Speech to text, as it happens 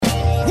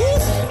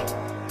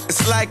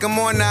It's like I'm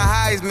on the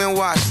Heisman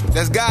watch.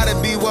 That's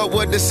gotta be what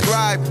would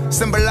describe,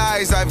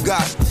 symbolize I've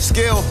got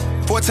skill,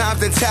 4 times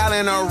the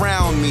talent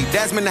around me.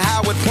 Desmond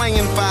Howard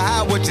playing for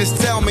Howard.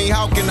 Just tell me,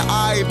 how can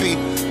I be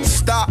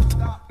stopped?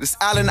 This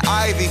Allen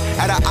Ivy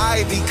at an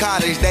Ivy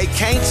College. They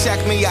can't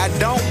check me. I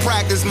don't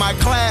practice my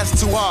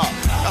class too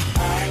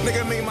hard. Look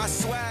at me, my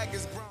swag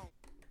is grown.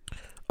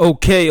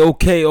 Okay.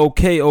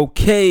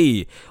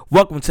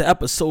 Welcome to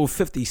episode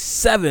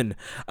 57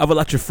 of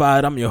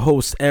Electrified. I'm your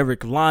host,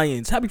 Eric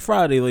Lyons. Happy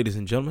Friday, ladies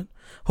and gentlemen.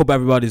 Hope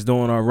everybody's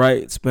doing all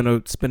right. It's been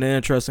an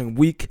interesting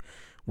week.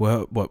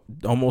 Well,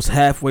 almost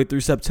halfway through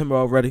September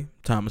already.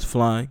 Time is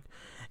flying.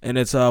 And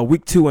it's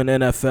week 2 in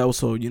NFL,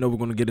 so we're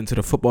going to get into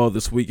the football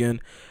this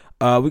weekend.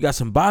 We got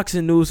some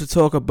boxing news to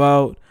talk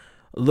about.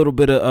 A little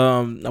bit of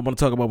I want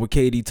to talk about what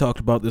KD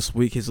talked about this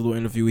week, his little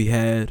interview he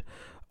had.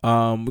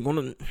 We're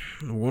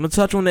gonna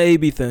touch on the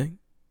AB thing.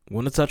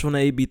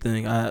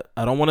 I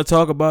don't want to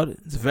talk about it.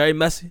 It's very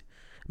messy.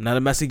 I'm not a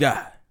messy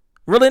guy,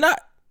 really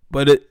not.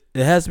 But it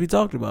has to be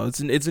talked about.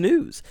 It's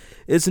news.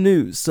 It's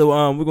news.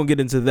 So we're gonna get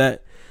into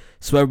that.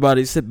 So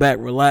everybody, sit back,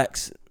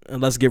 relax,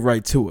 and let's get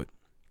right to it.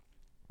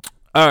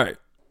 All right,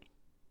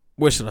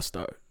 where should I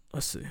start?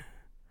 Let's see.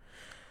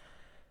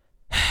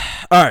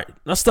 All right,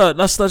 let's start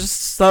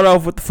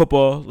off with the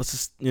football. Let's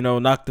just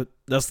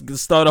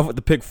let's start off with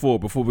the pick 4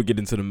 before we get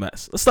into the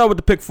mess. Let's start with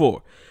the pick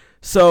 4.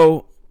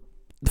 So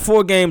the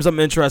 4 games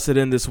I'm interested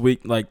in this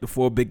week, like the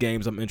 4 big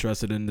games I'm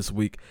interested in this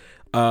week.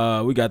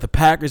 We got the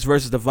Packers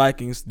versus the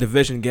Vikings,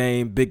 division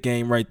game, big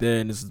game right there,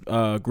 and this is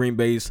Green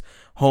Bay's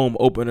home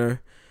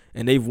opener,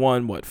 and they've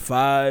won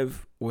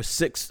 5 or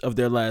 6 of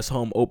their last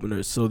home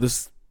openers. So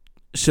this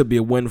should be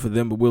a win for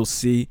them, but we'll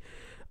see.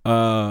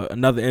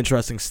 Another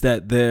interesting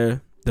stat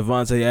there.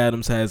 Devontae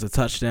Adams has a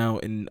touchdown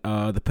in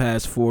the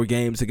past 4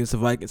 games against the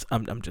Vikings.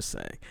 I'm just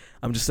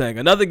saying.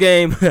 Another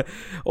game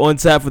on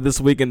tap for this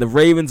weekend. The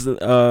Ravens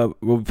will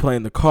be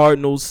playing the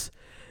Cardinals,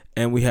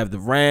 and we have the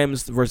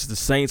Rams versus the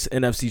Saints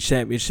NFC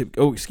Championship.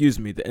 Oh, excuse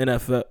me, the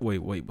NFL.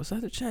 Wait, was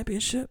that the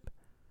championship?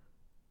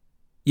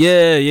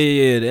 Yeah.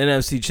 The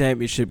NFC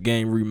Championship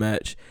game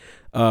rematch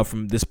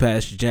from this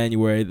past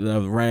January.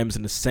 The Rams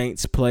and the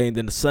Saints play, and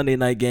then the Sunday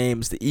night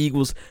games, the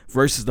Eagles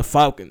versus the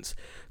Falcons.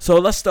 So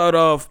let's start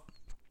off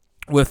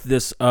with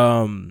this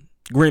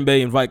Green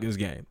Bay and Vikings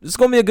game. This is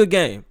going to be a good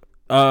game.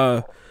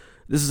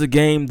 This is a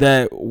game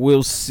that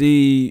we'll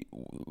see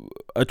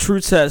a true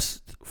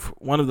test,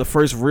 one of the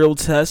first real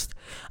tests.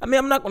 I mean,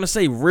 I'm not going to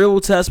say real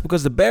test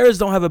because the Bears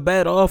don't have a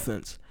bad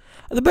offense.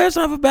 That's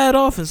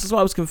why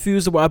I was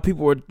confused about why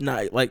people were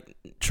not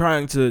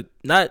trying to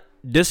not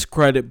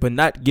discredit but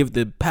not give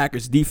the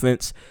Packers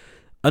defense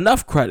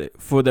enough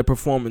credit for their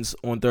performance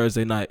on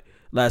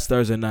last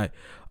Thursday night.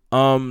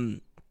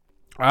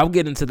 I'll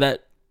get into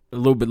that a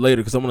little bit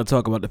later because I want to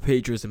talk about the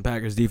Patriots and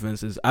Packers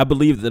defenses. I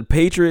believe that the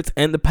Patriots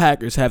and the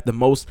Packers have the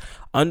most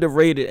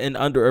underrated and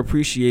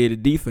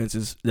underappreciated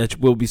defenses that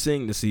we'll be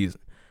seeing this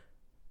season.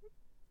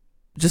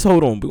 Just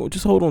hold on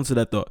to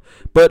that thought.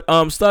 But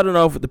starting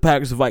off with the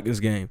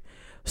Packers-Vikings game.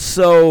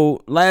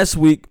 So last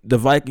week the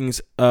Vikings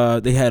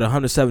they had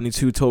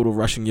 172 total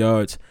rushing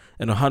yards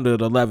and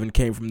 111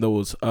 came from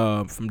those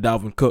from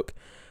Dalvin Cook.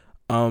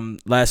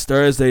 Last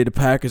Thursday the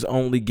Packers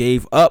only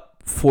gave up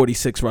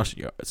 46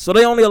 rushing yards. So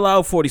they only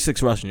allowed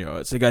 46 rushing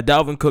yards. They got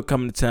Dalvin Cook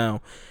coming to town.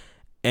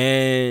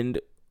 And,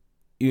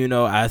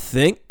 I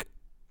think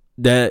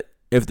that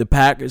if the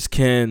Packers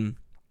can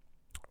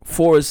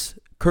force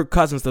Kirk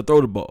Cousins to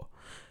throw the ball,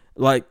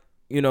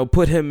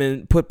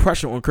 put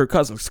pressure on Kirk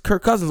Cousins.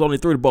 Kirk Cousins only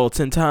threw the ball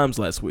 10 times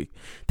last week.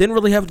 Didn't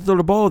really have to throw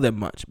the ball that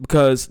much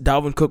because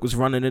Dalvin Cook was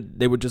running it.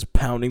 They were just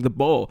pounding the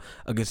ball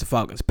against the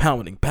Falcons.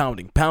 Pounding.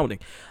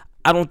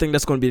 I don't think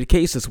that's going to be the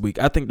case this week.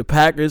 I think the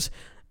Packers,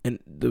 and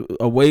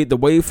the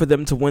way for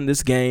them to win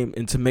this game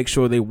and to make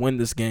sure they win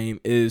this game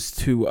is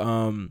to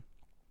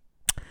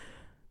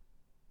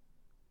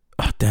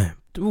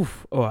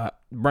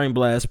brain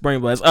blast.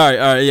 All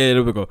right, yeah,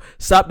 there we go.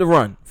 Stop the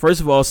run.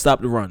 First of all, stop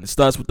the run. It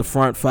starts with the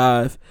front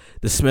 5,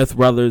 the Smith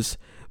brothers,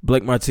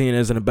 Blake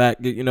Martinez in the back.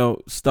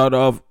 Start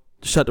off,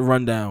 shut the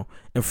run down,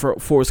 and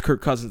force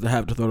Kirk Cousins to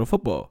have to throw the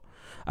football.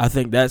 I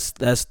think that's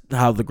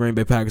how the Green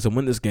Bay Packers will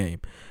win this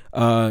game.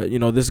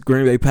 This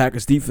Green Bay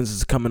Packers defense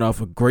is coming off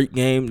a great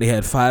game. They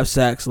had 5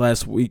 sacks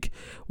last week,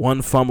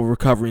 1 fumble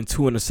recovery, and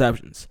 2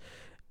 interceptions.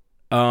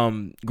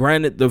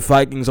 Granted, the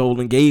Vikings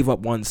only gave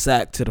up 1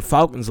 sack to the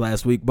Falcons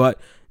last week, but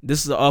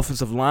this is an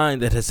offensive line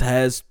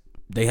that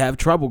they have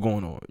trouble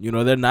going on.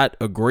 They're not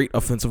a great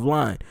offensive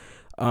line.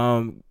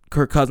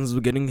 Kirk Cousins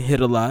was getting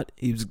hit a lot.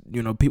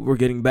 People were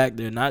getting back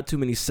there. Not too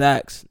many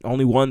sacks,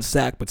 only 1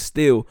 sack, but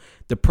still,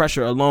 the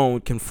pressure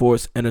alone can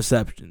force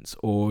interceptions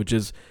or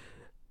just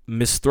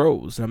missed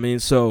throws.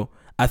 So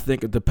I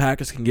think if the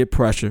Packers can get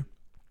pressure,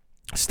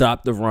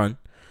 stop the run,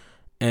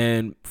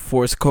 and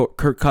force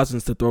Kirk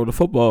Cousins to throw the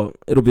football,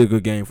 it'll be a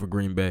good game for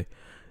Green Bay.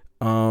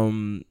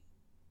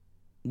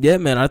 Yeah,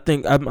 man, I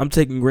think I'm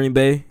taking Green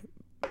Bay.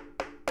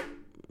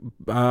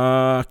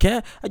 Y'all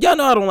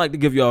know I don't like to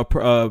give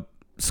y'all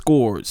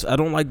scores. I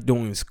don't like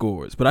doing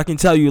scores, but I can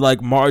tell you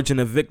like margin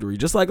of victory.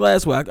 Just like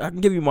last week, I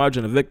can give you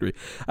margin of victory.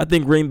 I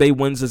think Green Bay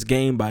wins this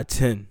game by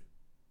 10.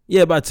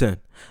 Yeah, by 10.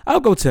 I'll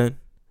go 10.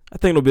 I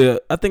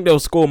think they'll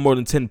score more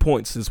than 10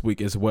 points this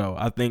week as well.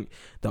 I think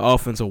the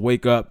offense will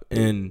wake up,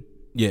 and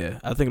yeah,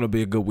 I think it'll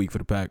be a good week for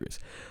the Packers.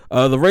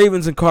 The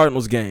Ravens and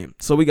Cardinals game.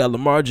 So we got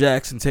Lamar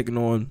Jackson taking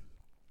on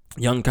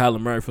young Kyler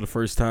Murray for the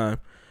first time.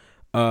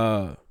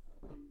 A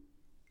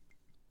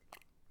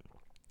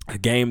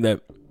game that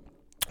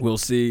we'll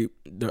see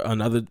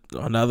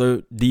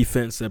another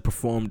defense that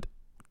performed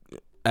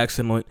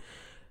excellent.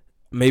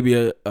 Maybe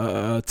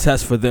a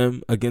test for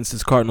them against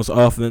this Cardinals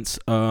offense.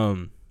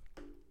 But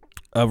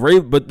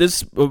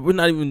we're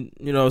not even,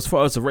 as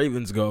far as the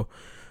Ravens go,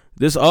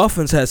 this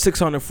offense had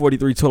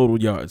 643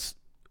 total yards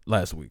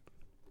last week.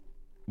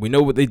 We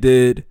know what they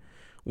did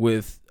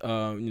with,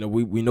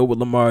 we know what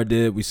Lamar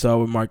did. We saw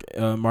what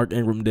Mark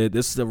Ingram did.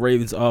 This is the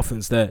Ravens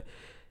offense that,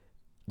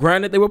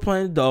 granted, they were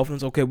playing the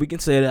Dolphins. Okay, we can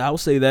say that. I'll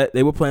say that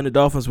they were playing the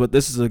Dolphins, but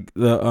this is a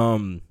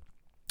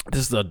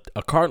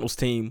Cardinals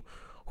team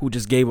who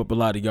just gave up a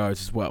lot of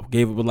yards as well.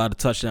 Gave up a lot of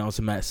touchdowns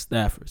to Matt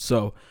Stafford.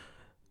 So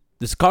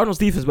this Cardinals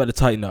defense better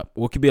tighten up.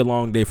 What could be a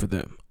long day for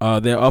them?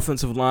 Their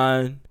offensive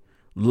line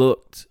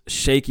looked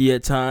shaky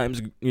at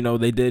times.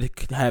 They did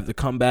have the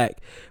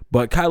comeback,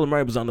 but Kyler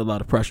Murray was under a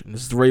lot of pressure.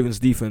 This is the Ravens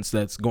defense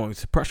that's going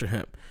to pressure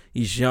him.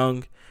 He's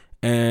young,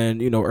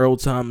 and Earl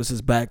Thomas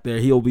is back there.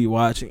 He'll be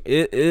watching.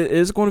 It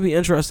is going to be an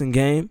interesting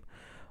game.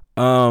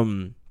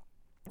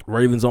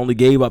 Ravens only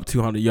gave up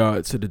 200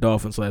 yards to the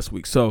Dolphins last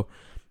week, so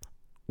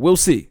we'll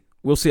see.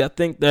 I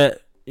think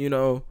that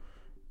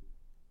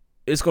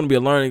it's going to be a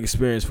learning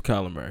experience for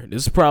Kyler Murray.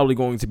 This is probably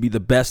going to be the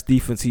best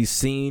defense he's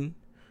seen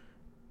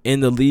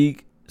in the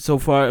league so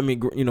far. I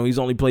mean, he's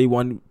only played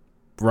one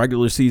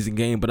regular season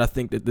game, but I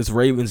think that this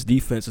Ravens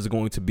defense is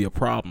going to be a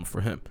problem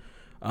for him.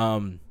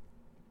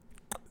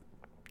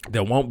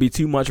 There won't be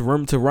too much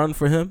room to run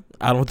for him.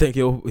 I don't think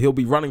he'll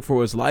be running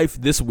for his life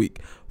this week,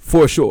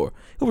 for sure.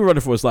 He'll be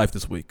running for his life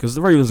this week because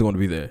the Ravens are going to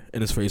be there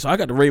in his face. So I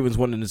got the Ravens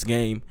winning this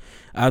game.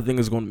 I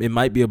think it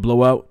might be a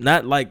blowout,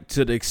 not like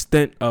to the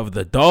extent of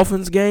the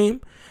Dolphins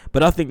game,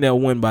 but I think they'll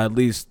win by at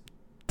least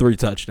 3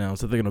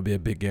 touchdowns. I think it'll be a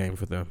big game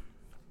for them.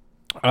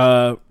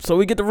 So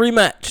we get the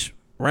rematch,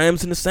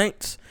 Rams and the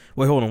Saints.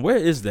 Wait, hold on. Where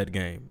is that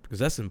game? Because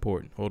that's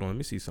important. Hold on. Let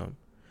me see something.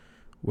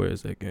 Where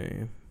is that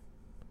game?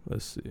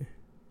 Let's see.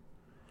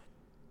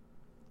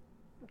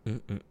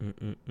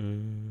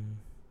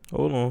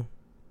 Hold on.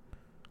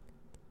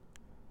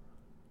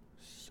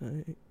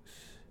 Saints.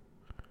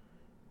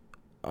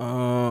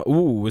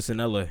 It's in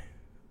LA.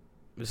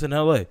 It's in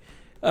LA.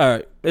 All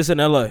right, it's in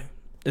LA.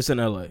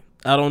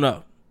 I don't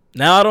know.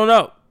 Now I don't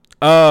know.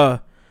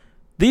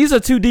 These are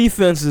two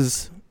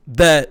defenses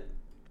that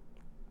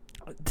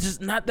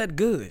just not that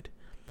good.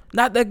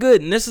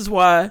 And this is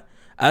why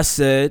I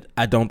said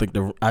I don't think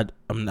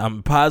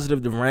I'm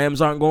positive the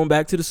Rams aren't going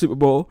back to the Super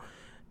Bowl.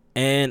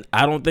 And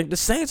I don't think the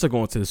Saints are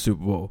going to the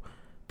Super Bowl.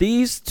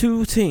 These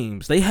two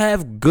teams, they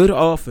have good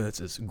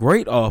offenses,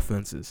 great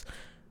offenses,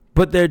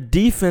 but their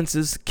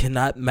defenses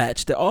cannot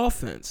match the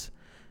offense.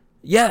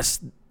 Yes,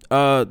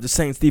 the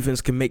Saints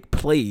defense can make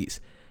plays,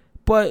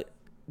 but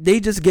they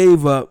just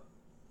gave up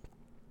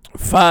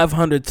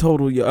 410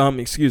 total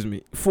yards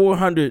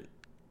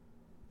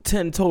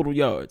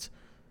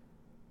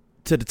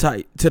to the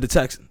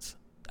Texans.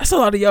 That's a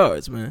lot of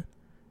yards, man.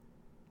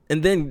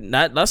 And then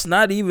that's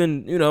not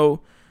even,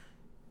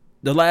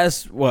 the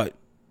last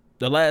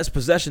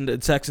possession that the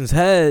Texans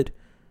had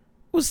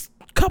was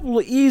a couple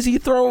of easy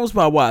throws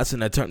by Watson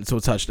that turned into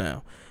a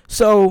touchdown.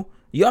 So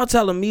y'all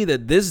telling me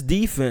that this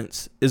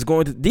defense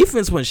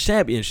wins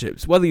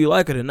championships, whether you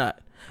like it or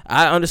not.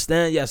 I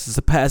understand, yes, it's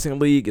a passing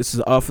league, it's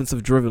an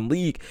offensive driven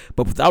league,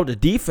 but without the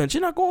defense,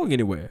 you're not going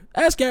anywhere.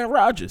 Ask Aaron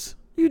Rodgers.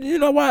 You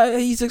know why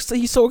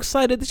he's so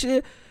excited this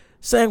year?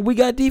 Saying we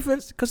got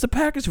defense? Because the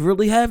Packers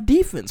really have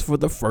defense for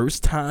the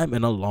first time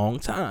in a long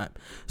time.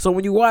 So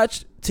when you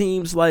watch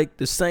teams like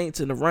the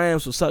Saints and the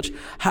Rams with such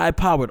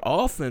high-powered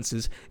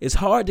offenses, it's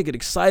hard to get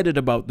excited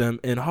about them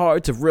and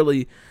hard to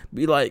really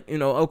be like,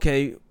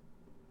 okay,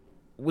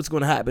 what's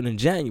going to happen in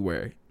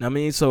January? I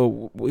mean,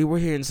 so we were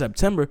here in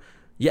September.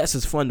 Yes,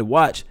 it's fun to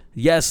watch.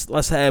 Yes,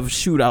 let's have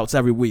shootouts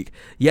every week.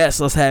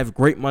 Yes, let's have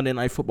great Monday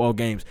Night Football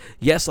games.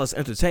 Yes, let's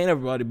entertain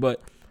everybody,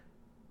 but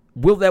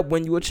will that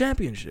win you a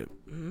championship?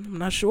 I'm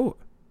not sure.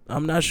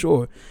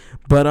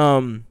 But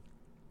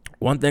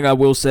one thing I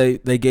will say,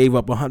 they gave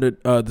up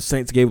 100. The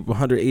Saints gave up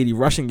 180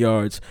 rushing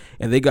yards,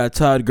 and they got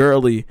Todd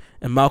Gurley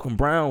and Malcolm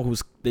Brown,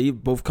 they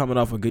both coming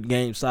off a good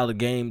game, solid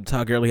game.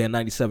 Todd Gurley had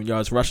 97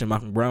 yards rushing.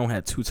 Malcolm Brown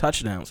had 2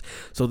 touchdowns.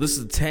 So this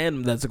is a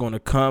tandem that's going to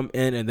come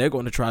in, and they're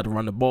going to try to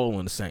run the ball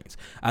on the Saints.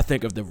 I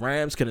think if the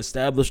Rams can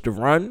establish the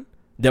run,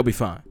 they'll be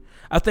fine.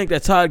 I think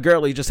that Todd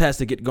Gurley just has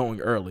to get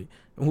going early.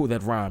 Ooh,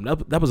 that rhymed.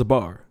 That was a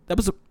bar. That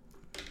was a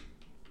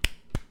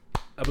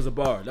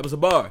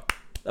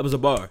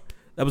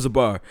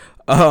bar.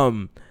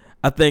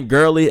 I think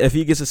Gurley, if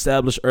he gets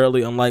established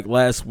early, unlike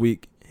last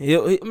week,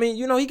 I mean,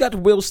 he got the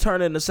wheels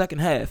turning in the second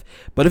half.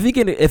 But if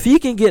he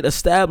can get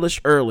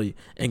established early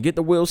and get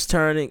the wheels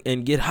turning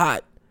and get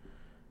hot,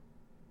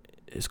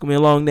 it's gonna be a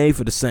long day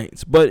for the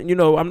Saints. But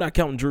I'm not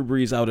counting Drew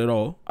Brees out at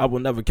all. I will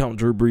never count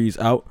Drew Brees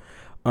out.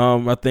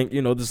 I think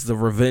this is a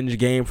revenge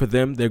game for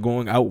them. They're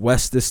going out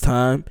west this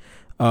time.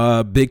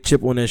 Big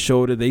chip on their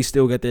shoulder. They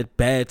still got that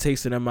bad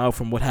taste in their mouth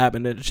from what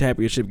happened in the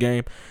championship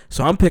game.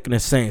 So I'm picking the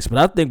Saints. But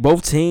I think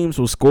both teams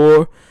will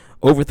score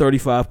over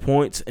 35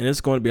 points, and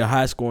it's going to be a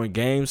high-scoring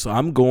game. So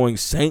I'm going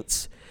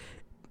Saints.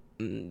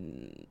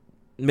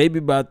 Maybe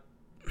by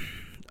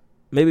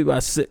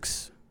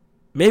 6.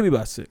 Maybe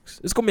by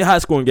 6. It's going to be a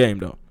high-scoring game,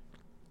 though.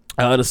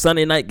 The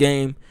Sunday night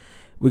game,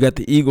 we got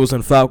the Eagles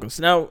and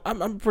Falcons. Now,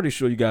 I'm pretty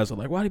sure you guys are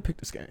like, why did he pick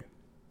this game?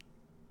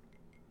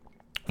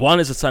 One,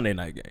 it's a Sunday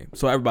night game,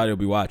 so everybody will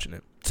be watching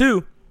it.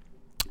 2,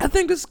 I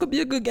think this could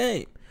be a good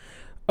game.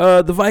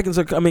 The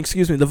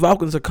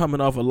Falcons are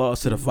coming off a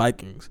loss to the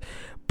Vikings.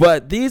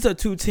 But these are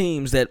two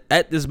teams that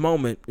at this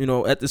moment,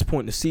 at this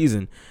point in the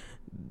season,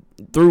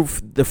 through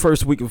the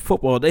first week of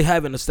football, they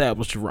haven't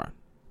established a run.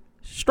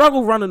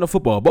 Struggle running the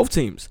football. Both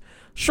teams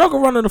struggle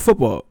running the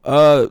football.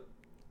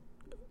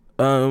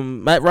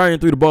 Matt Ryan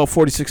threw the ball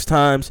 46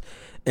 times,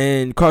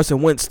 and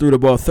Carson Wentz threw the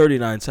ball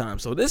 39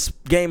 times. So this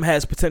game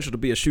has potential to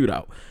be a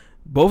shootout.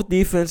 Both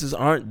defenses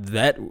aren't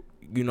that,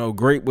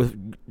 great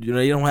with,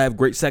 they don't have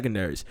great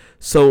secondaries.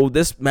 So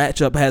this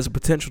matchup has the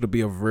potential to be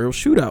a real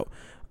shootout.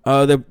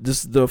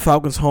 The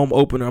Falcons home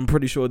opener, I'm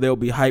pretty sure they'll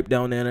be hyped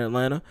down there in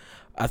Atlanta.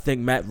 I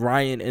think Matt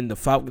Ryan and the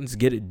Falcons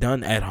get it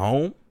done at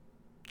home.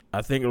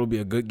 I think it'll be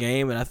a good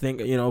game, and I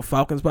think,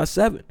 Falcons by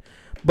 7.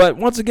 But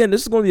once again,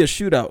 this is going to be a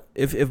shootout.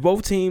 If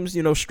both teams,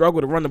 struggle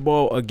to run the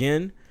ball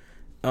again,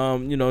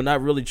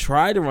 not really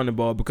try to run the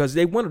ball, because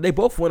they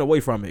both went away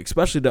from it,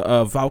 especially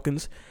the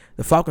Falcons.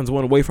 The Falcons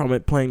went away from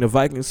it playing the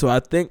Vikings. So I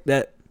think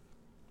that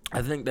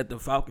the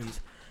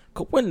Falcons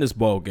could win this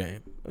ball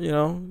game.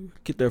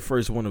 Get their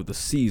first one of the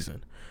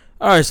season.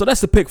 All right, so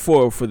that's the pick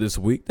 4 for this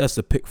week. That's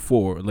the pick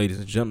 4, ladies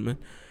and gentlemen.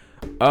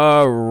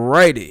 All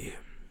righty.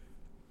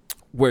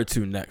 Where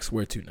to next?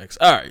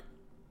 All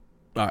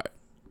right.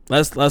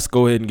 Let's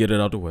go ahead and get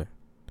it out the way.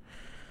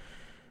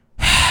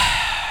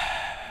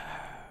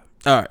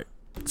 All right.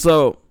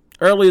 So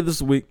earlier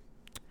this week,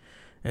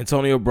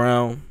 Antonio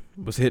Brown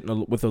was hit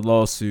with a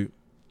lawsuit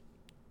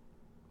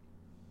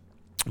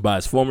by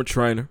his former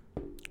trainer.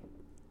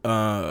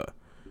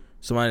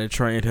 Somebody that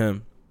trained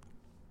him,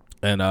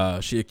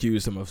 and she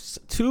accused him of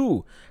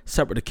 2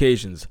 separate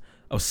occasions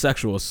of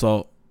sexual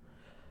assault.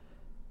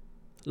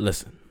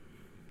 Listen.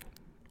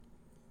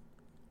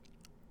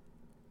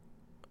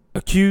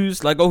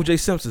 Accused, like O.J.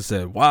 Simpson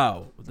said.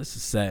 Wow, this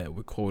is sad.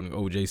 We're quoting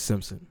O.J.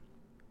 Simpson.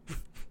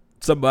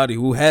 Somebody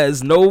who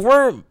has no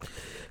room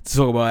to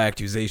talk about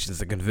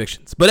accusations and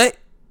convictions. But hey,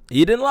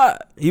 he didn't lie.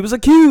 He was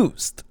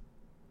accused.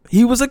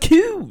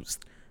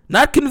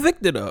 Not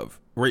convicted of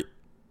rape,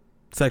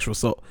 sexual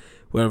assault,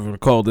 whatever you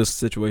want to call this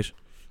situation.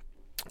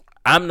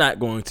 I'm not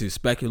going to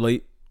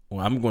speculate.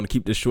 Well, I'm going to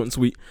keep this short and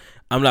sweet.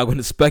 I'm not going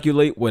to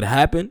speculate what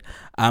happened.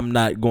 I'm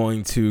not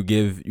going to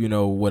give,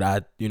 what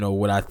I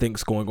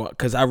think's going on,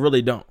 because I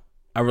really don't.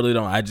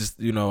 I just,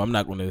 I'm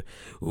not going to,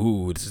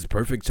 this is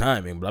perfect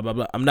timing, blah, blah,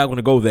 blah. I'm not going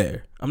to go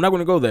there.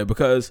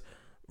 Because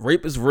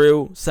rape is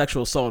real.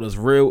 Sexual assault is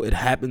real. It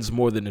happens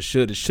more than it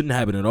should. It shouldn't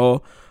happen at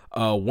all.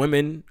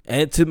 Women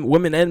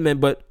and men,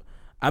 but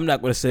I'm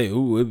not going to say,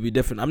 it'd be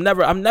different. I'm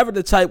never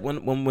the type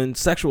when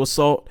sexual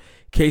assault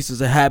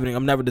cases are happening.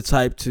 I'm never the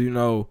type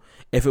to,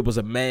 if it was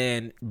a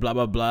man, blah,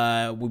 blah,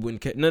 blah, we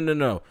wouldn't care.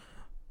 No.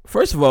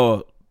 First of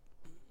all,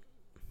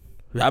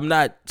 I'm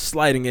not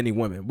slighting any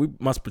women. We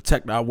must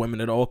protect our women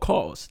at all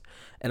costs.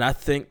 And I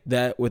think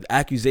that with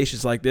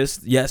accusations like this,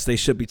 yes, they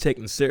should be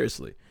taken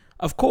seriously.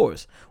 Of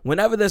course,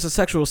 whenever there's a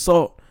sexual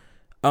assault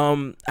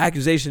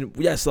accusation,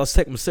 yes, let's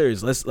take them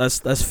serious.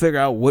 Let's figure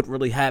out what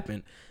really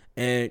happened.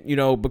 And,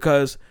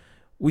 because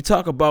we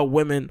talk about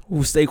women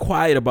who stay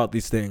quiet about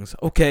these things.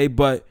 Okay,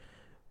 but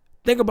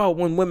think about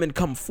when women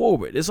come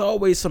forward. There's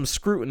always some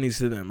scrutiny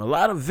to them. A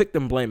lot of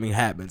victim blaming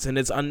happens, and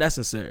it's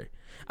unnecessary.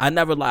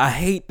 I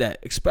hate that,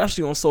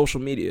 especially on social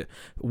media.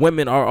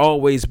 Women are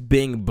always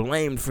being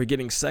blamed for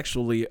getting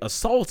sexually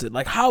assaulted.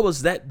 Like, how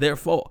is that their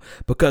fault?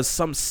 Because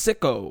some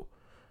sicko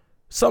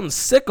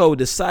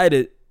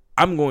decided,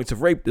 I'm going to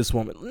rape this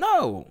woman.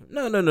 No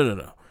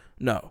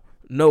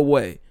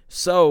way.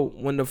 So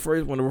when the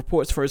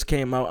reports first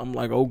came out, I'm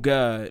like, oh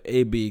God,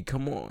 AB,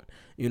 come on.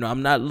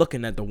 I'm not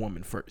looking at the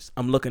woman first.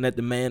 I'm looking at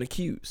the man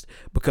accused.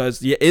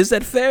 Because, is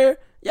that fair?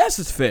 Yes,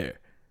 it's fair.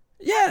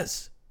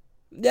 Yes,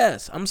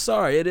 I'm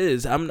sorry, it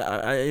is.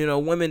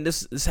 Women,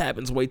 this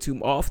happens way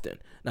too often.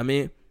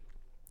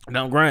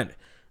 Now granted,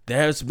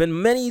 there's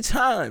been many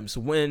times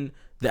when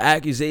the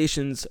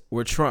accusations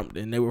were trumped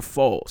and they were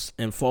false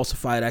and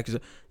falsified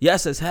accusations.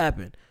 Yes, it's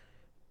happened,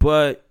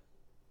 but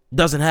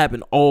doesn't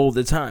happen all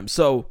the time.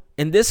 So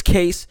in this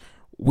case,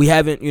 we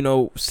haven't,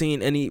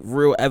 seen any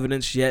real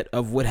evidence yet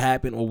of what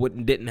happened or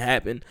what didn't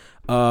happen.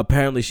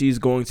 Apparently, she's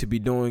going to be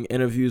doing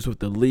interviews with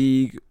the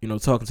league,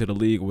 talking to the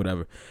league or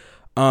whatever.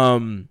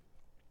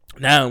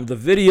 Now, the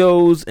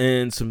videos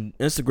and some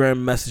Instagram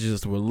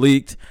messages were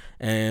leaked,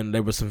 and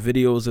there were some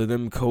videos of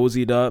them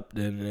cozied up,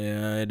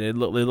 and they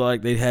looked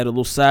like they had a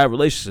little side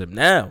relationship.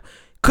 Now,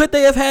 could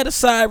they have had a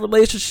side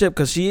relationship?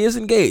 Because she is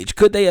engaged.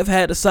 Could they have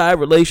had a side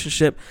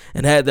relationship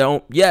and had their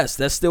own? Yes,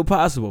 that's still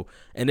possible.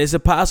 And is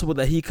it possible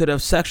that he could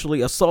have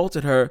sexually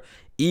assaulted her?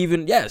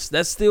 Even, yes,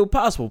 that's still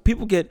possible.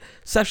 People get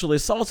sexually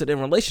assaulted in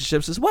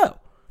relationships as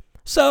well.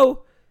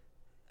 So,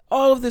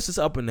 all of this is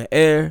up in the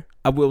air.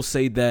 I will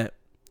say that,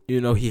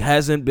 he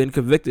hasn't been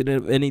convicted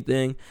of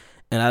anything,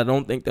 and I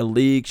don't think the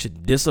league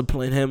should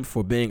discipline him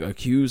for being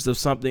accused of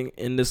something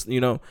in this.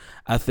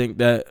 I think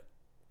that,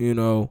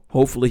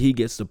 hopefully he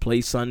gets to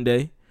play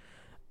Sunday.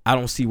 I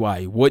don't see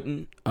why he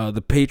wouldn't.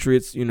 The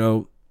Patriots,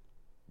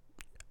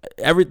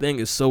 everything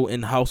is so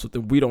in-house with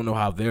them. We don't know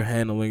how they're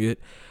handling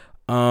it.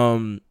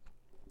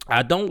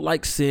 I don't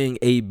like seeing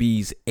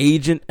AB's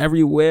agent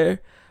everywhere.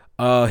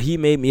 He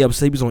made me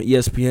upset. He was on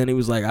ESPN. He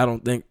was like, I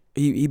don't think.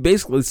 He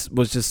basically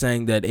was just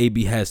saying that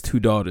AB has 2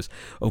 daughters.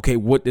 Okay,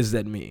 what does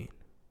that mean?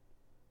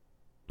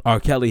 R.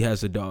 Kelly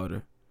has a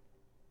daughter.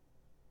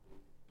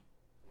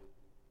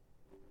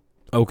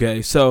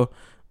 Okay, so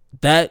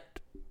that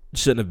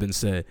shouldn't have been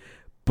said.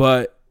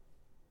 But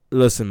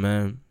listen,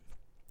 man,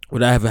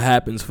 whatever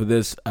happens for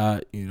this,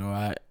 I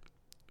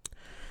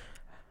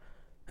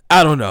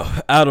don't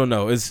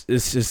know. It's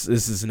just,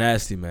 this is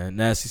nasty, man.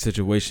 Nasty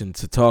situation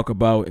to talk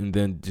about, and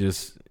then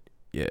just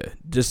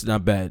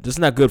not bad. Just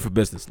not good for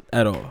business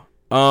at all.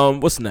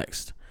 What's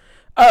next?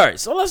 All right,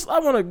 so I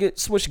want to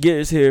switch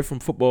gears here from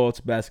football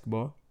to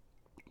basketball.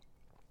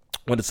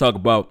 I want to talk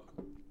about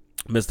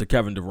Mr.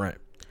 Kevin Durant.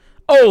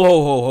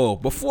 Oh,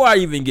 before I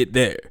even get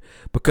there,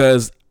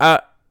 because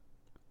I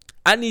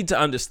need to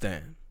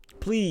understand.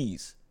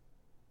 Please,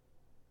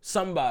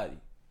 somebody,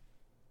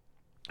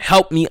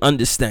 help me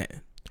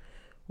understand.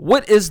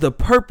 What is the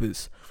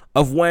purpose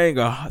of wearing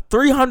a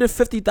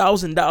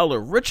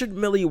 $350,000 Richard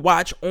Mille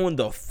watch on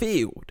the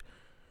field?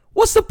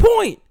 What's the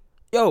point?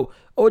 Yo,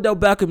 Odell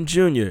Beckham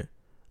Jr.,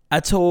 I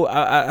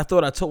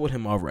thought I told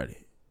him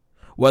already.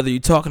 Whether you're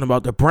talking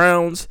about the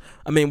Browns,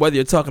 whether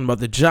you're talking about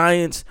the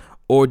Giants,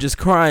 or just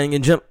crying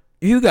and jump,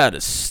 you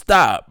gotta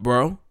stop,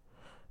 bro.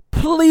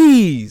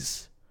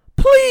 Please.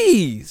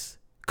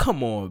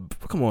 Come on,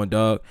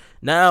 dog.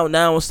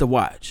 Now it's the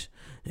watch.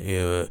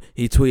 Yeah,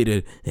 he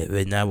tweeted, if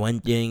it's not one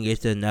thing,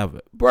 it's another.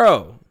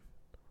 Bro,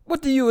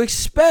 what do you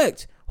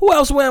expect? Who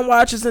else wearing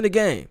watches in the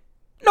game?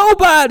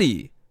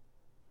 Nobody.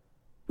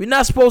 We're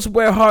not supposed to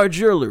wear hard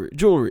jewelry.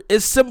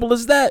 It's simple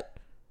as that.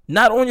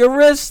 Not on your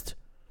wrist.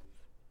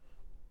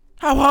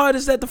 How hard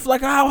is that to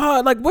flex? How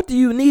hard? Like, what do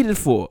you need it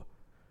for?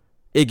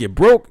 It get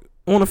broke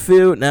on the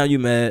field, now you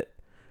mad.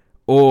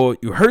 Or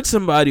you hurt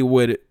somebody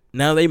with it,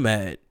 now they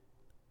mad.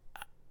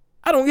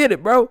 I don't get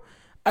it, bro.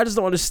 I just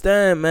don't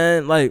understand,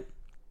 man. Like,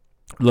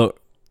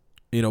 look,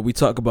 we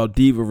talk about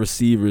diva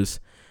receivers,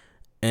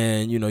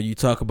 and, you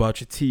talk about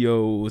your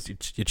T.O.s,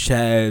 your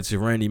Chads,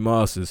 your Randy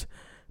Mosses,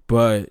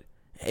 but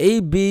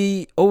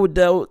A.B.,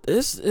 Odell,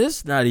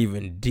 it's not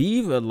even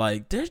diva.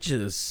 Like, they're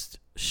just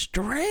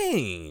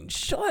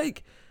strange.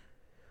 Like,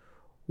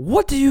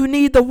 what do you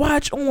need the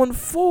watch on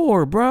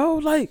for, bro?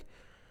 Like,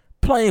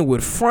 playing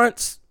with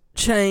fronts,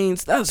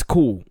 chains, that's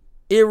cool.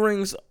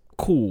 Earrings,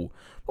 cool.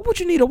 But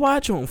what you need a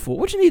watch on for?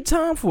 What you need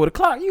time for? The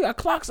clock, you got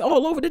clocks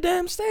all over the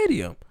damn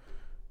stadium.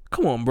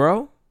 Come on,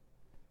 bro.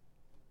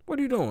 What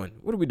are you doing?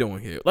 What are we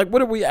doing here? Like,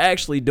 what are we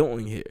actually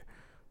doing here?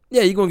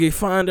 Yeah, you're going to get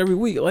fined every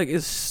week. Like,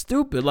 it's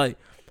stupid. Like,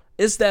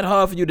 it's that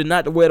hard for you to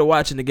not to wear the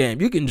watch in the game.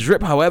 You can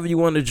drip however you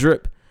want to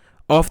drip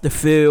off the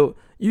field.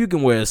 You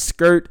can wear a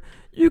skirt.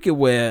 You can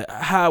wear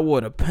high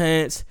water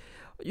pants.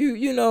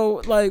 You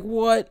know, like,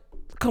 what?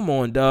 Come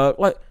on, dog.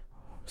 Like,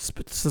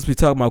 since we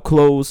talking about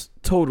clothes,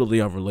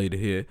 totally unrelated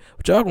here.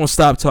 But y'all gonna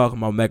stop talking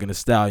about Megan Thee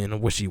Stallion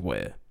and what she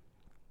wear.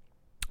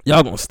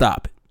 Y'all gonna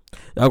stop it.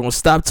 Y'all gonna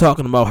stop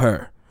talking about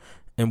her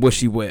and what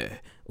she wear.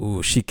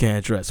 Ooh, she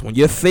can't dress. When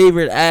your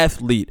favorite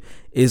athlete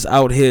is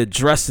out here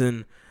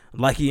dressing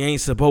like he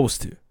ain't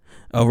supposed to.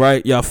 All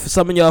right, y'all.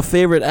 Some of y'all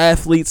favorite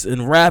athletes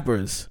and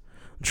rappers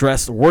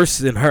dress worse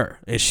than her,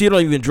 and she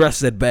don't even dress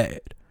that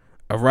bad.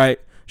 All right,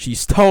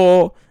 she's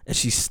tall and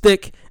she's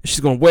thick, and she's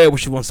gonna wear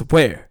what she wants to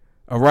wear.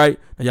 All right,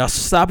 now y'all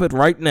stop it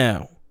right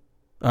now.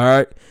 All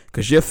right,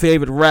 because your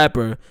favorite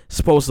rapper is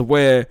supposed to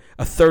wear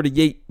a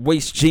 38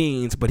 waist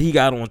jeans, but he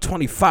got on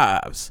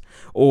 25s,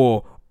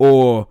 or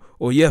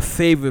your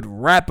favorite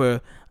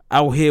rapper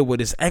out here with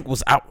his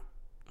ankles out.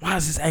 Why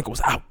is his ankles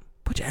out?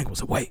 Put your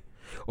ankles away.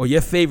 Or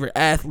your favorite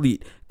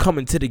athlete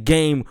coming to the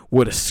game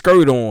with a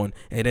skirt on,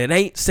 and it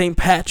ain't St.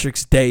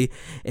 Patrick's Day,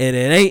 and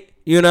it ain't,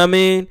 you know what I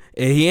mean?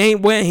 And he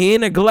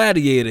ain't a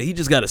gladiator. He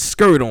just got a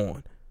skirt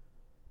on.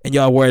 And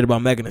y'all worried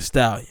about Megan Thee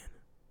Stallion.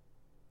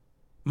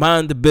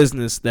 Mind the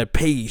business that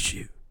pays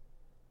you.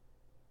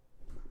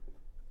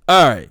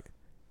 All right.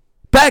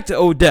 Back to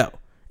Odell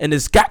and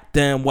this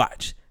goddamn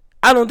watch.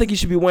 I don't think he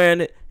should be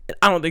wearing it, and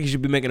I don't think he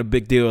should be making a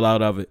big deal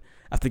out of it.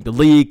 I think the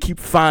league keep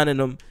finding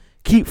him,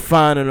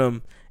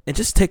 and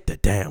just take the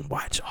damn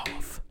watch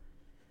off.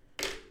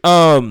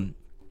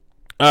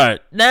 All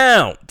right,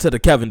 now to the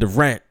Kevin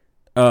Durant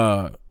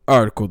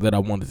article that I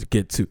wanted to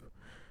get to.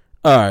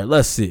 All right,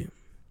 let's see.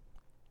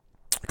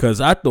 Because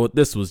I thought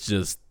this was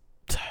just,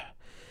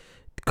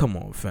 come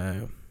on,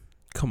 fam.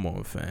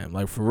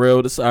 Like, for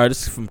real, this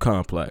is from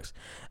Complex.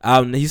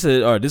 He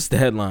said, all right, this is the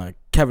headline.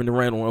 Kevin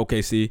Durant on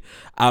OKC.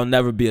 I'll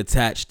never be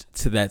attached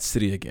to that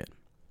city again.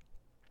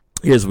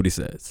 Here's what he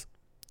says.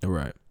 All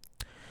right.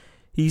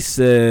 He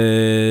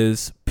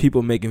says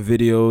people making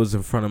videos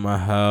in front of my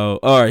house.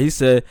 All right, he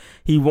said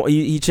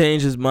he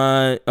changed his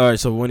mind. All right,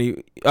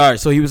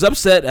 so he was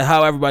upset at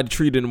how everybody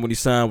treated him when he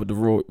signed with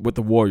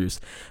the Warriors.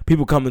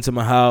 People coming to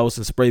my house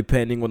and spray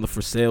painting on the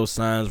for sale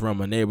signs around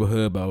my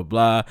neighborhood, blah blah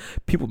blah.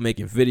 People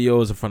making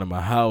videos in front of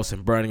my house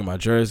and burning my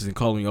jerseys and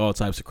calling me all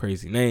types of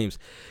crazy names.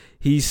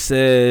 He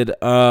said,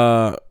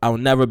 "I'll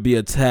never be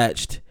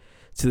attached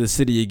to the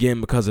city again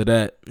because of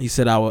that." He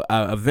said, I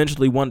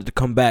eventually wanted to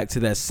come back to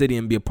that city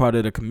and be a part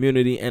of the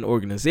community and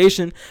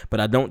organization, but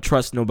I don't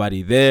trust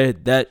nobody there.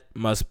 That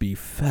must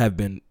have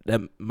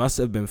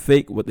been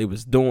fake what they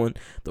was doing.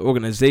 The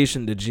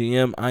organization, the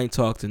GM, I ain't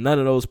talked to none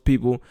of those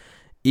people,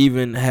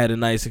 even had a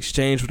nice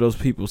exchange with those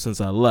people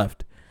since I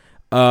left.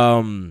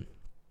 And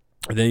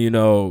then, you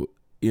know,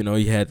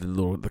 he had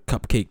the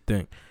cupcake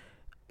thing.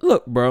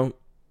 Look, bro,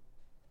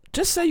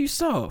 just say you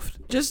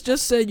soft. Just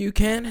say you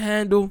can't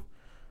handle.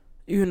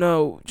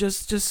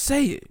 Just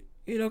say it,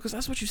 because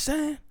that's what you're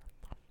saying.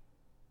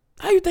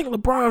 How you think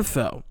LeBron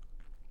felt?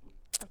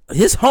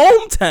 His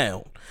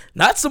hometown,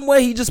 not somewhere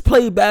he just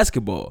played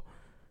basketball.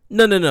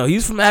 No.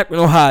 He's from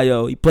Akron,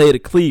 Ohio. He played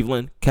at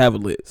Cleveland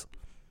Cavaliers.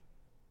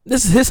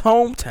 This is his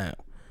hometown.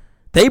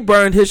 They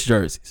burned his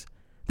jerseys.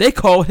 They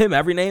called him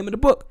every name in the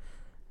book.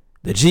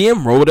 The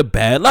GM wrote a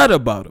bad letter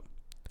about him.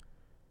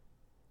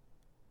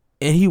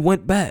 And he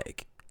went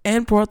back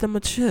and brought them a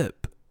chip.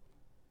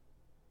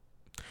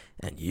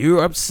 And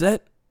you're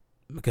upset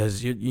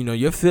because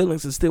your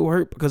feelings are still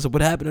hurt because of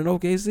what happened in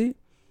OKC?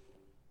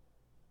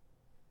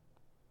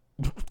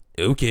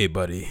 Okay,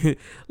 buddy.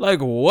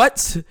 Like,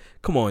 what?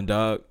 Come on,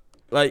 dog.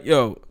 Like,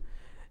 yo,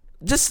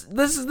 just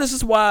this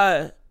is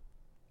why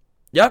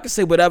y'all can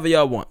say whatever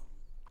y'all want.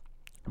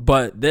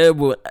 But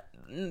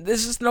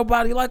this is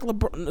nobody like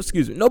LeBron.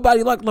 Excuse me.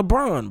 Nobody like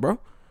LeBron, bro.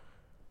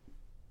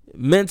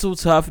 Mental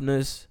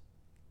toughness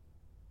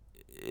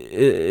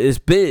is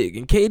big.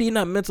 And KD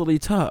not mentally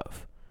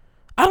tough.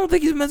 I don't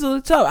think he's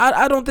mentally tough.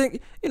 I don't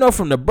think,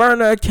 from the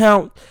burner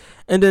account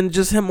and then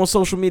just him on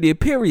social media,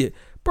 period.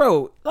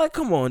 Bro, like,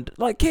 come on.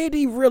 Like,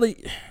 KD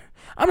really,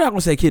 I'm not going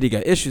to say KD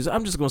got issues.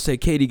 I'm just going to say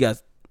KD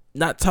got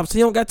not tough. He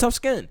don't got tough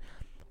skin.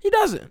 He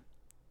doesn't.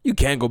 You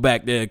can't go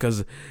back there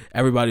because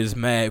everybody's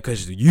mad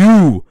because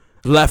you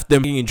left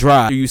them being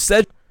dry. You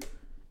said,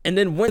 and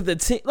then went to the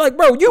team. Like,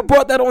 bro, you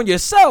brought that on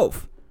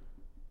yourself.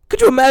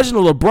 Could you imagine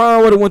if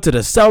LeBron would have went to the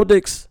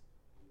Celtics?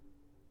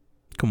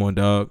 Come on,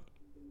 dog.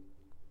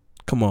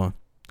 Come on.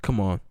 Come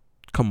on.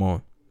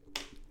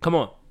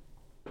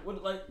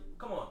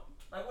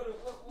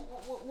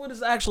 What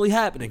is actually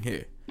happening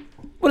here?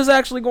 What is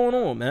actually going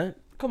on, man?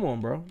 Come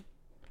on, bro.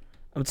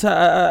 I'm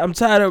tired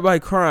of everybody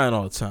crying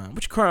all the time.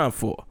 What you crying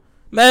for?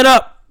 Man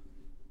up.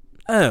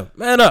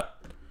 Man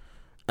up.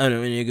 I don't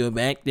want to go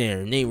back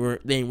there. They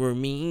were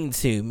mean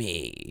to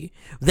me.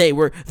 They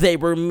were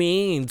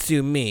mean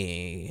to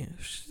me.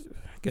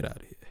 Get out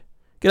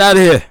of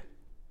here.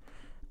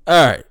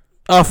 All right.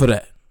 Off of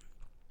that.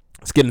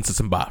 Let's get into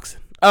some boxing.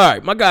 All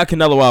right, my guy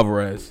Canelo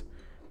Alvarez,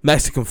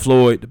 Mexican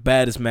Floyd, the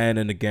baddest man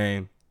in the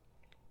game.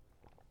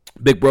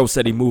 Big Bro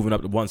said he moving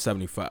up to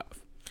 175.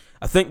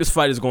 I think this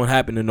fight is going to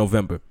happen in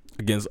November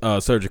against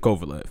Sergey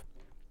Kovalev.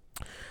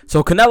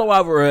 So Canelo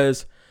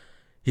Alvarez,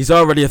 he's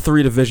already a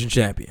 3-division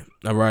champion.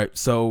 All right,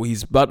 so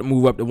he's about to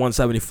move up to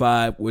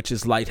 175, which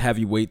is light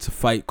heavyweight to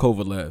fight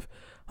Kovalev.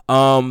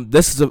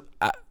 It's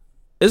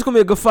gonna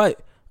be a good fight.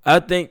 I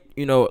think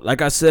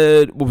like I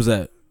said, what was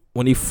that?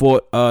 When he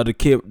fought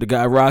the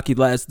guy Rocky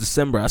last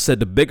December, I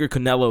said the bigger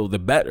Canelo, the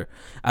better.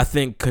 I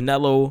think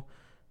Canelo,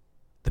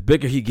 the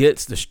bigger he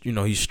gets,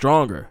 he's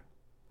stronger.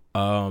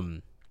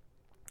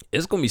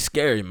 It's gonna be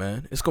scary,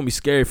 man. It's gonna be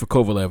scary for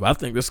Kovalev. I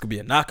think this could be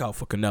a knockout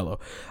for Canelo.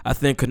 I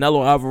think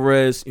Canelo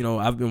Alvarez,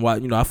 I've been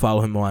watching, I follow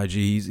him on IG.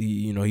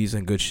 He's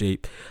in good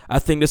shape. I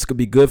think this could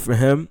be good for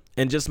him,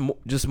 and just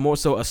more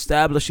so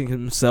establishing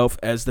himself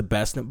as the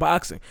best in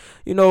boxing.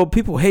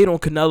 People hate on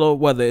Canelo,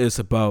 whether it's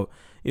about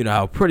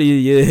how pretty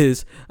he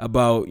is,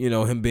 about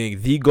him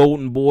being the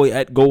Golden Boy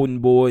at Golden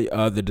Boy,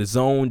 the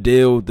DAZN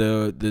deal,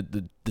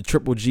 the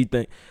Triple G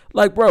thing.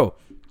 Like, bro,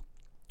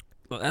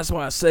 that's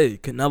why I say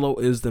Canelo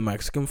is the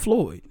Mexican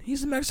Floyd.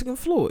 He's the Mexican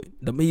Floyd.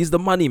 He's the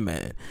money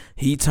man.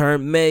 He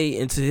turned May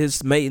and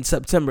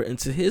September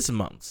into his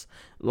months.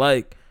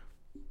 Like,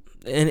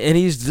 and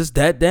he's just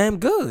that damn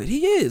good.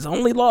 He is.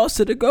 Only lost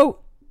to the GOAT.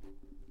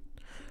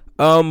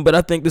 But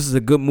I think this is a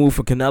good move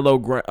for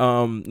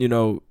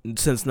Canelo,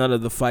 since none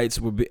of the fights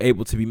will be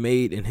able to be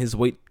made in his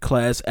weight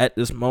class at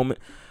this moment.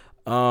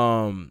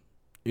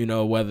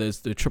 Whether it's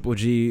the Triple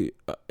G,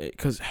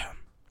 because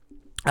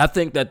I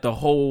think that the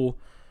whole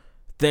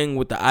thing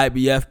with the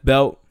IBF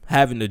belt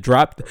having to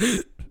drop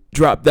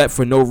drop that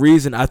for no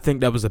reason. I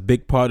think that was a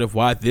big part of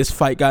why this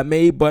fight got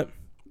made. But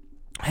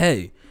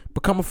hey,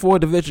 become a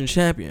 4-division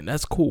champion.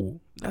 That's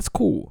cool. That's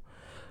cool.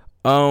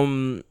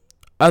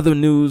 Other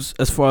news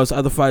as far as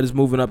other fighters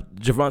moving up,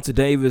 Gervonta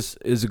Davis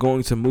is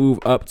going to move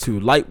up to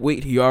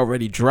lightweight. He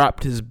already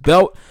dropped his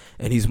belt,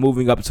 and he's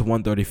moving up to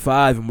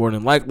 135. And more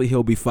than likely,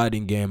 he'll be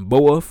fighting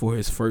Gamboa for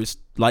his first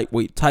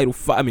lightweight title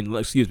fight.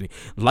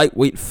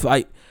 Lightweight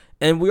fight.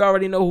 And we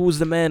already know who's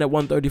the man at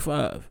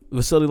 135.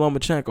 Vasily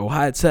Lomachenko,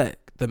 High Tech,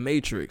 The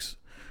Matrix.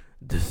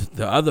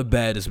 The other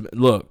baddest.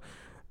 Look,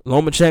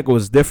 Lomachenko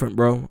is different,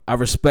 bro. I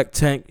respect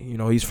Tank. You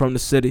know, he's from the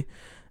city.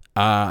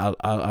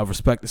 I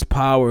respect his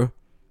power.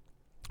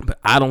 But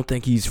I don't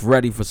think he's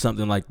ready for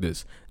something like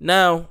this.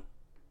 Now,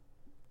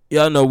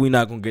 y'all know we're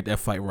not going to get that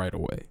fight right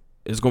away.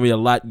 There's going to be a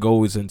lot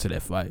goes into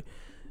that fight.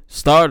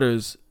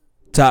 Starters,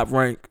 Top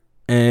Rank,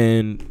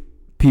 and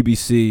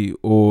PBC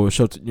or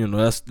Showtime, you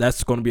know,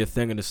 that's going to be a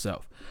thing in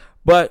itself.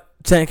 But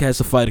Tank has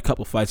to fight a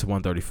couple fights at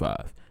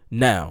 135.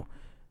 Now,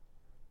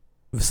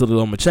 Vasily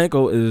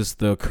Lomachenko is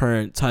the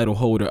current title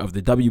holder of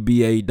the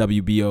WBA,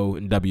 WBO,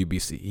 and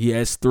WBC. He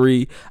has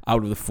 3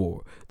 out of the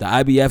 4. The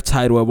IBF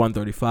title at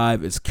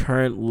 135 is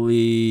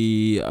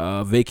currently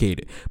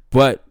vacated.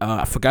 But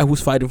I forgot who's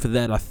fighting for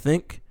that. I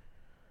think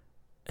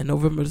in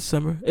November,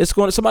 December.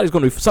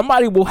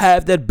 Somebody will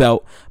have that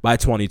belt by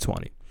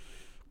 2020.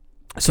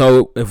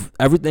 So if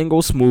everything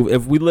goes smooth,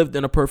 if we lived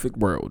in a perfect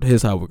world,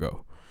 here's how it would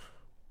go.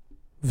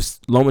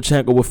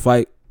 Lomachenko would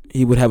fight.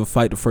 He would have a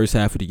fight the first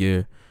half of the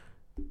year.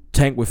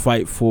 Tank would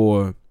fight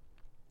for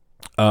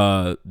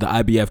the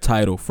IBF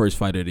title first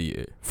fight of the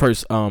year.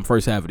 First half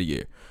of the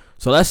year.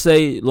 So let's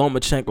say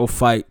Lomachenko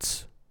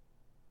fights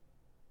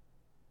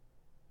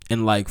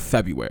in like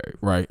February,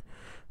 right?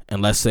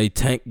 And let's say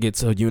Tank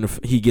gets a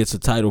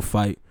title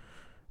fight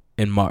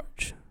in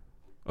March.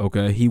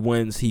 Okay, he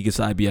wins, he gets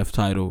IBF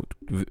title,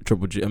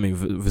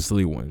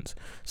 Vasily wins.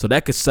 So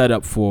that could set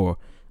up for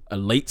a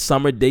late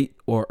summer date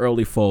or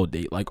early fall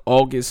date. Like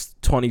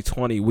August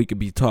 2020, we could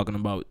be talking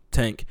about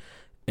Tank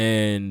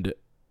and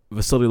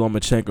Vasily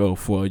Lomachenko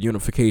for a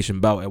unification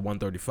bout at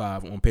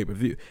 135 on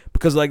pay-per-view.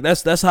 Because like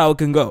that's how it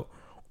can go.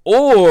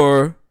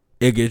 Or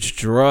it gets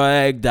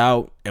dragged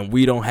out and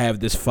we don't have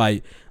this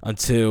fight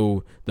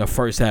until the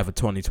first half of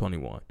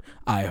 2021.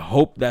 I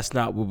hope that's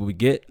not what we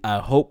get. I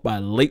hope by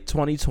late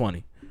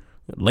 2020,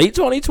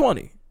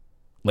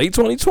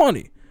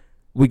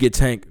 we get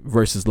Tank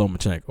versus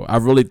Lomachenko. I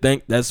really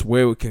think that's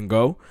where it can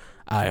go.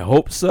 I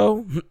hope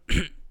so.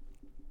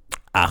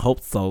 I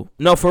hope so.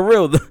 No, for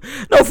real,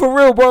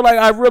 bro. Like,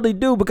 I really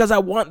do, because I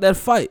want that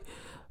fight.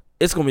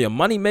 It's gonna be a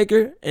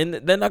moneymaker, and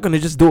they're not gonna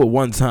just do it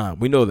one time.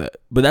 We know that,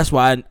 but that's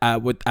why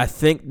I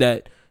think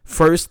that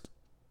first,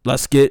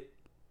 let's get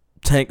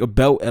Tank a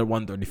belt at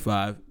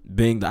 135,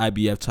 being the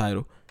IBF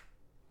title.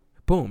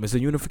 Boom, it's a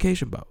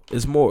unification bout.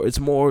 It's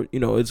more, you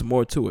know, it's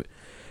more to it.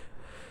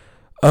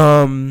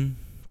 Oh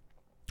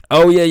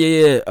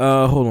yeah.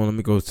 Hold on, let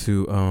me go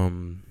to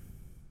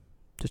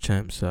the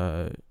champ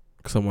side,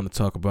 because I want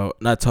to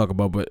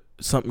but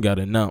something got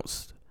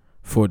announced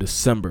for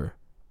December.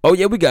 Oh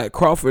yeah, we got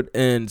Crawford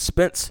and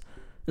Spence.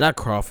 Not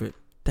Crawford.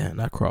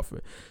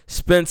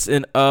 Spence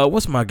and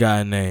what's my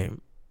guy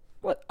name?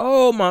 What?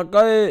 Oh my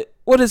God,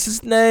 what is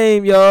his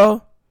name,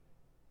 y'all?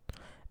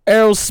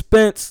 Errol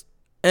Spence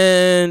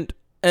and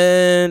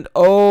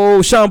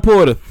Sean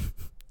Porter.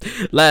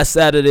 Last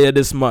Saturday of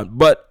this month,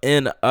 but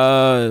in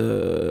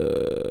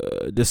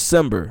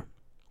December.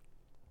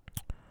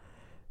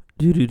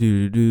 All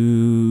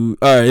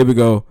right, here we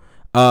go.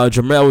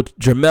 Jermell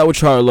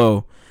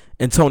Charlo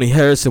and Tony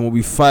Harrison will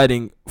be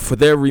fighting for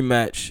their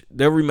rematch.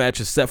 Their rematch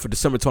is set for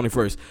December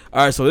 21st.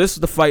 All right, so this is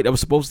the fight that was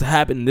supposed to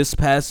happen this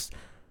past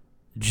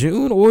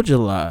June or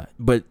July,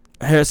 but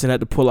Harrison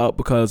had to pull out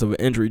because of an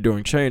injury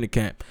during training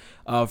camp.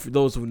 For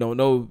those who don't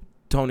know,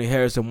 Tony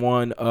Harrison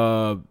won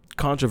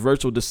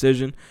controversial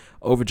decision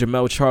over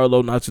Jermell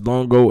Charlo not too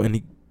long ago, and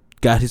he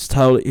got his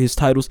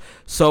titles.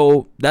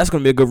 So that's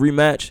gonna be a good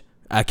rematch.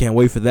 I can't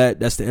wait for that.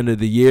 That's the end of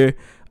the year.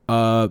 We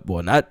are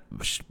at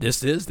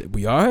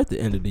the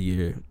end of the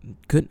year.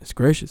 Goodness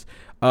gracious.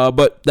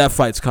 But that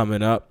fight's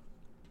coming up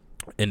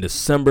in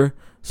December,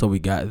 so we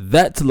got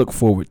that to look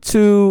forward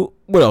to.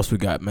 What else we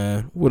got,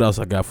 man? What else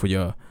I got for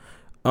y'all?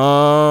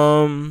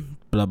 Blah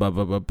blah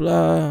blah blah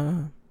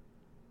blah.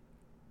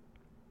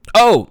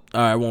 Oh, all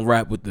right. I'm gonna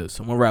wrap with this.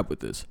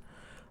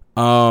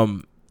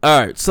 All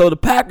right. So the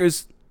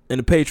Packers and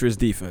the Patriots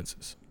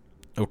defenses.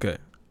 Okay.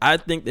 I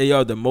think they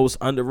are the most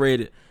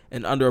underrated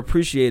and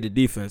underappreciated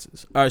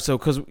defenses. All right. So,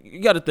 because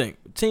you got to think,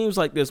 teams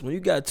like this, when you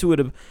got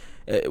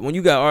when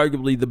you got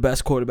arguably the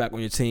best quarterback on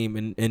your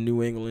team in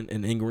New England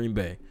and in Green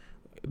Bay,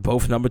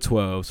 both number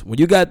 12s, when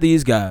you got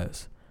these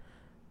guys,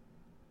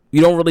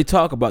 you don't really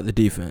talk about the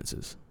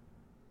defenses,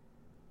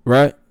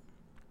 right?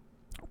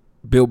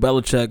 Bill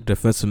Belichick,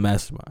 defensive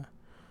mastermind.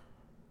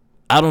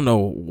 I don't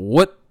know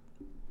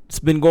what's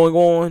been going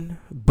on,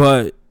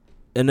 but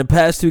in the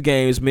past 2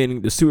 games,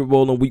 meaning the Super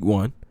Bowl and Week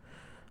 1,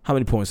 how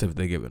many points have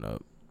they given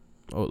up?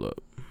 Hold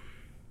up.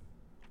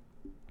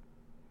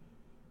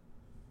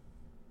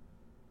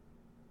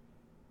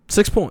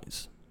 6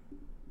 points.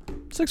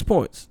 6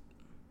 points.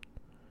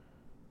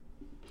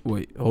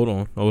 Wait, hold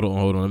on. Let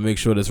me make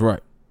sure that's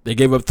right. They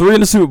gave up 3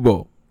 in the Super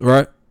Bowl,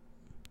 right?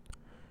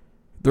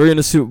 3 in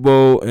the Super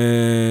Bowl,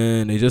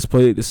 and they just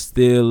played the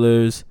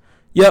Steelers.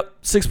 Yep,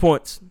 6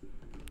 points.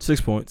 6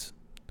 points.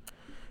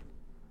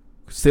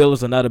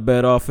 Steelers are not a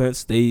bad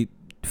offense. They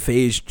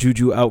phased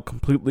Juju out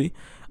completely.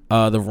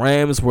 The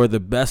Rams were the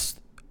best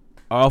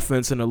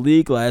offense in the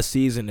league last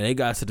season, and they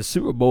got to the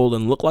Super Bowl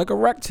and looked like a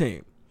wreck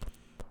team.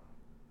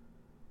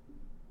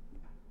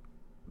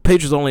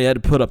 Patriots only had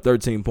to put up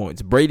 13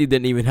 points. Brady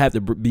didn't even have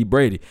to be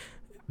Brady.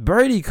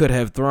 Brady could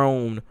have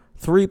thrown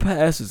 3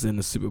 passes in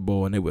the Super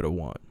Bowl and they would have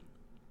won.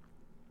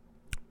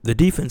 The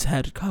defense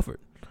had it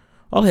covered.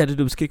 All they had to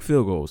do was kick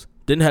field goals.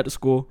 Didn't have to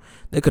score.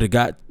 They could have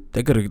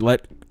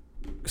let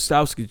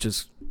Gostowski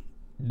just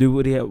do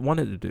what he had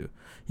wanted to do.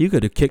 He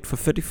could have kicked for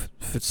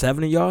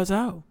 70 yards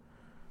out.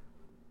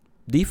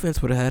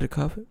 Defense would have had it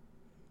covered.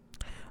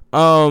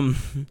 And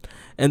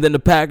then the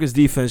Packers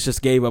defense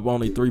just gave up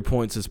only 3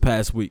 points this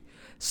past week.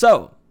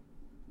 So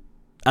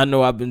I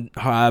know I've been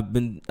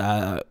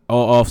all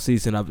off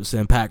season I've been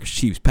saying Packers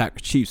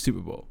Chiefs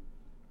Super Bowl.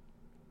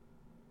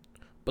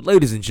 But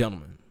ladies and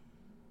gentlemen,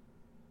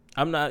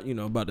 I'm not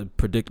about to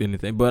predict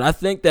anything, but I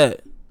think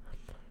that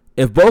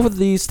if both of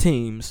these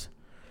teams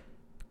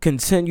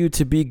continue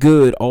to be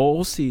good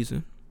all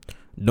season,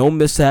 no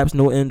mishaps,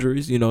 no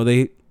injuries,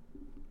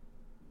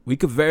 we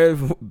could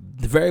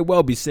very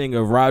well be seeing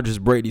a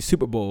Rodgers-Brady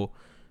Super Bowl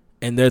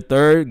in their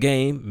third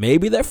game,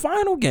 maybe their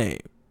final game.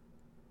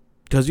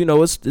 Because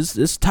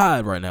it's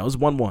tied right now. It's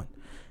 1-1.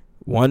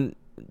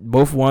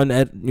 Both won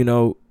at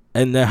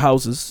in their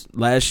houses.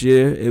 Last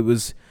year it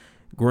was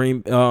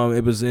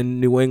it was in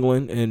New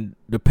England and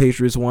the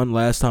Patriots won.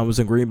 Last time it was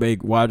in Green Bay.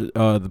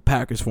 The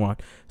Packers won.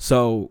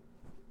 So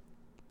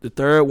the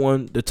third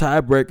one, the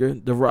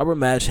tiebreaker, the rubber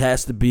match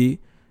has to be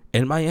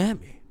in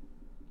Miami.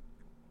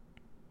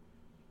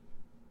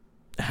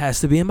 It has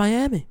to be in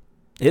Miami.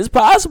 It's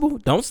possible.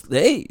 Don't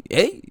sleep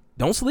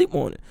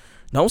on it.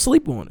 Don't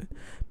sleep on it.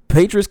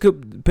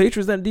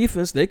 Patriots and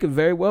defense, they could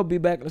very well be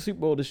back in the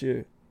Super Bowl this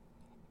year.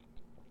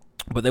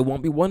 But they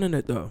won't be winning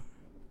it though.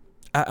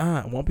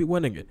 Won't be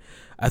winning it.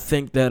 I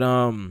think that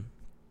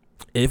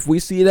if we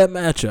see that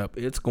matchup,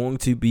 it's going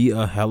to be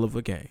a hell of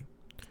a game.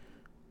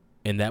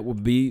 And that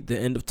would be the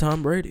end of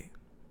Tom Brady.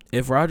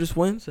 If Rodgers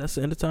wins, that's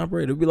the end of Tom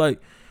Brady. It'll be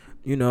like,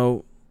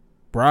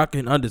 Brock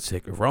and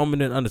Undertaker,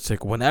 Roman and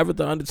Undertaker. Whenever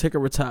the Undertaker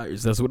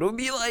retires, that's what it'll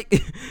be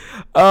like.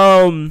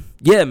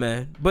 Yeah,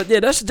 man. But yeah,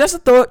 that's just a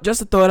thought.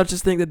 Just a thought. I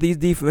just think that these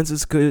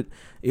defenses could,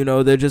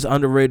 they're just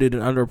underrated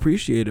and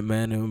underappreciated,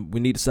 man, and we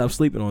need to stop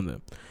sleeping on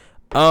them.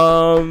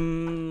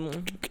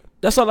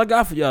 That's all I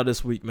got for y'all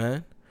this week,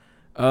 man.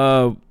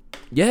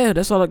 Yeah,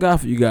 that's all I got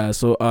for you guys.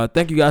 So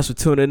thank you guys for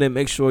tuning in.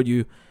 Make sure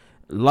you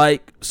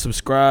like,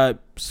 subscribe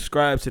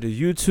to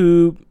the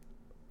YouTube.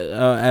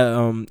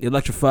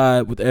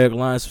 Electrified with Eric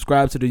Lyons.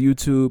 Subscribe to the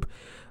YouTube.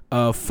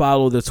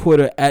 Follow the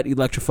Twitter at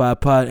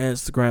Electrified Pod and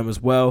Instagram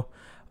as well.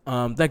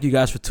 Thank you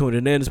guys for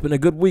tuning in. It's been a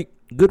good week.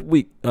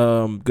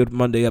 Good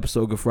Monday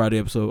episode, good Friday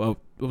episode.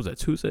 What was that,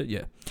 Tuesday?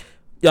 Yeah.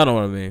 Y'all know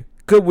what I mean.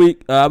 Good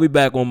week. I'll be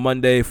back on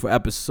Monday for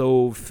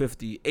episode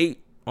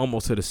 58,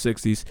 almost to the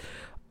 60s.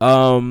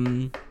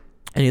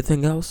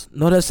 Anything else?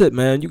 No, that's it,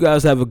 man. You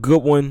guys have a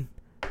good one.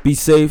 Be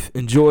safe.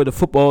 Enjoy the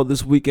football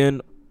this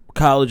weekend,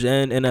 college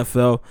and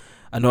NFL.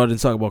 I know I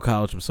didn't talk about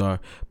college, I'm sorry.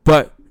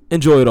 But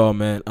enjoy it all,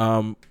 man.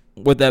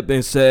 With that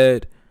being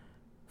said,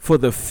 for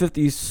the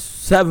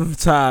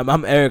 57th time,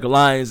 I'm Eric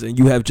Lyons, and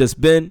you have just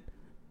been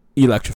electrified.